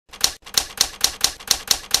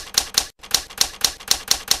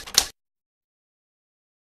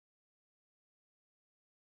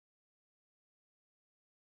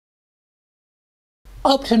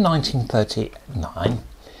up to 1939,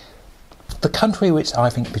 the country which I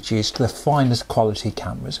think produced the finest quality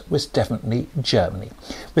cameras was definitely Germany,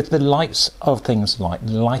 with the likes of things like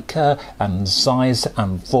Leica and Zeiss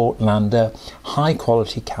and Voigtlander. High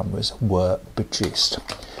quality cameras were produced.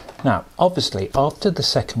 Now, obviously, after the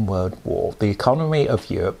Second World War, the economy of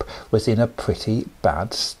Europe was in a pretty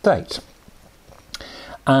bad state.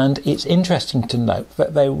 And it's interesting to note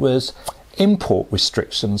that there was import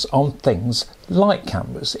restrictions on things like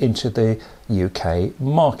cameras into the UK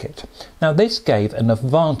market. Now, this gave an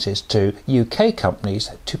advantage to UK companies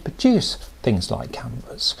to produce things like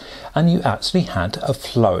cameras, and you actually had a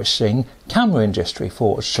flourishing camera industry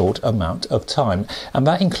for a short amount of time, and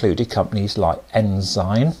that included companies like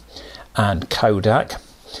Ensign and Kodak,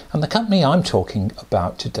 and the company I'm talking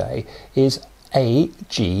about today is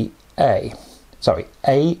AGI.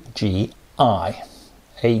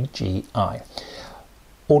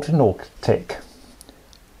 Automatic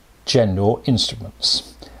General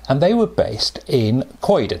Instruments, and they were based in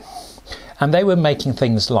Croydon, and they were making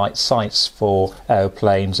things like sights for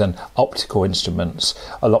aeroplanes and optical instruments,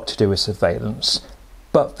 a lot to do with surveillance.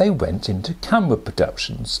 But they went into camera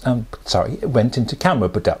production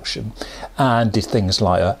and did things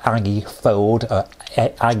like Aggie Fold,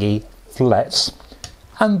 Aggie Flex,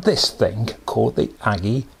 and this thing called the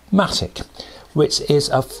Agimatic, which is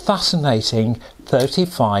a fascinating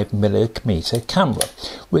 35mm camera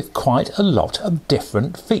with quite a lot of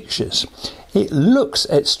different features. It looks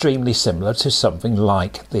extremely similar to something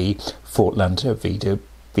like the Voigtlander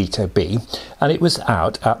Vito B, and it was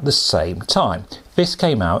out at the same time. This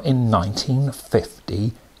came out in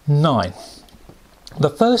 1959. The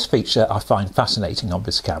first feature I find fascinating on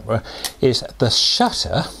this camera is the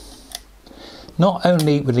shutter. Not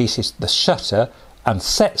only releases the shutter and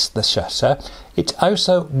sets the shutter, it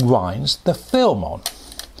also winds the film on.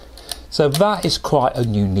 So that is quite a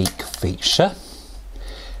unique feature.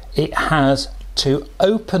 It has to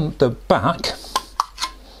open the back.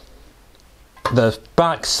 The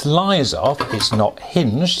back slides off, it's not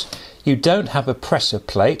hinged. You don't have a pressure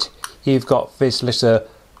plate. You've got this little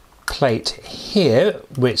plate here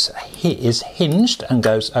which is hinged and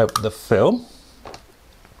goes over the film.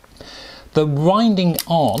 The winding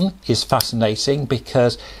on is fascinating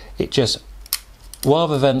because it just,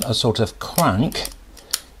 rather than a sort of crank,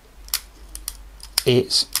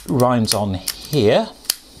 it winds on here,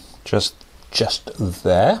 just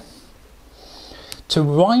there. To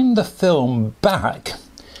wind the film back,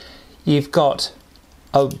 you've got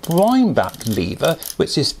a wind back lever,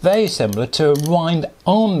 which is very similar to a wind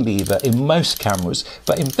on lever in most cameras,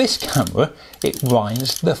 but in this camera it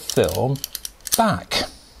winds the film back.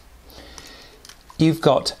 You've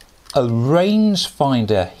got a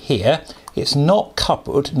rangefinder here. It's not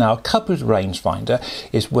coupled. Now, a coupled rangefinder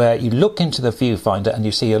is where you look into the viewfinder and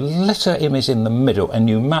you see a little image in the middle and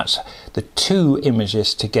you match the two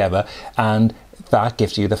images together, and that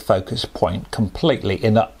gives you the focus point completely.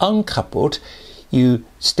 In the uncoupled, you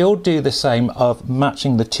still do the same of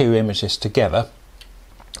matching the two images together,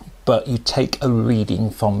 but you take a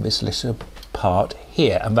reading from this little part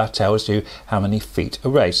here, and that tells you how many feet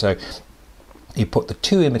away. So you put the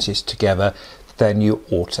two images together, then you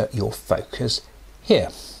alter your focus here.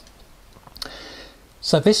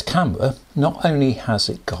 So this camera, not only has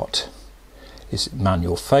it got this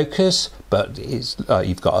manual focus, but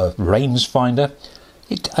you've got a rangefinder.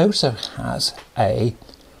 It also has a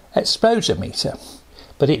exposure meter,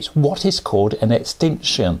 but it's what is called an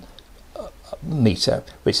extinction meter,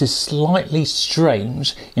 which is slightly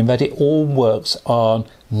strange in that it all works on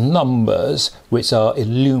numbers which are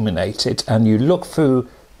illuminated, and you look through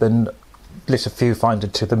the little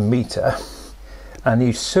viewfinder to the meter and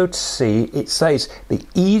you should see it says the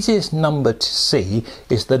easiest number to see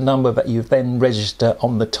is the number that you then register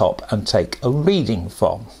on the top and take a reading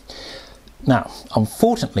from. Now,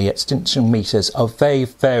 unfortunately, extinction meters are very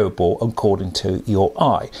variable according to your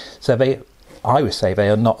eye, so I would say they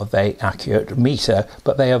are not a very accurate meter,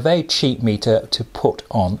 but they are a very cheap meter to put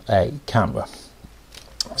on a camera.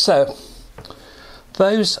 So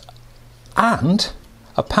those, and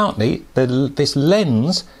apparently this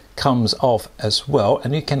lens comes off as well,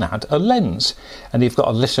 and you can add a lens, and you've got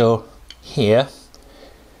a little here,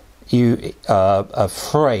 a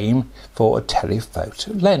frame for a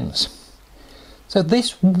telephoto lens. So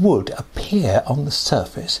this would appear on the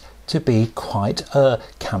surface to be quite a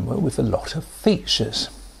camera with a lot of features.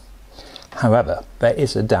 However, there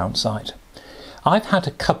is a downside. I've had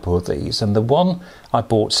a couple of these, and the one I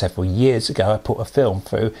bought several years ago, I put a film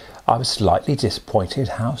through, I was slightly disappointed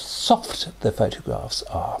how soft the photographs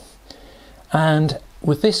are. And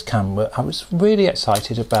with this camera, I was really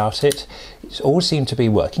excited about it. It all seemed to be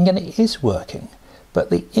working, and it is working, but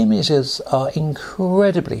the images are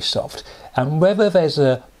incredibly soft, and whether there's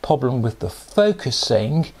a problem with the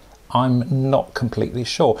focusing, I'm not completely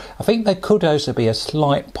sure. I think there could also be a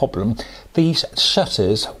slight problem. These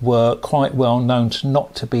shutters were quite well known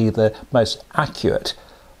not to be the most accurate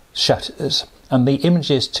shutters, and the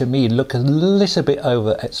images to me look a little bit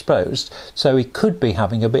overexposed, so he could be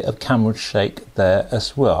having a bit of camera shake there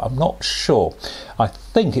as well. I'm not sure. I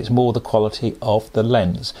think it's more the quality of the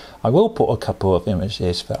lens. I will put a couple of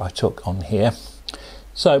images that I took on here.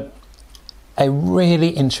 So a really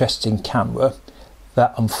interesting camera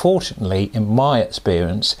that, unfortunately, in my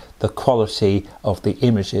experience, the quality of the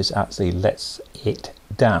images actually lets it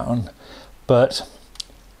down, but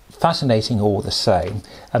fascinating all the same.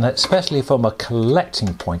 And especially from a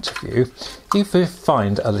collecting point of view, if you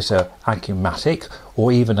find a little Agimatic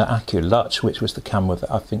or even an Agimatic, which was the camera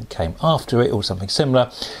that I think came after it or something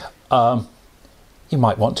similar, you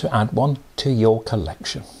might want to add one to your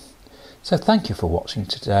collection. So thank you for watching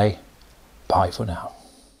today. Bye for now.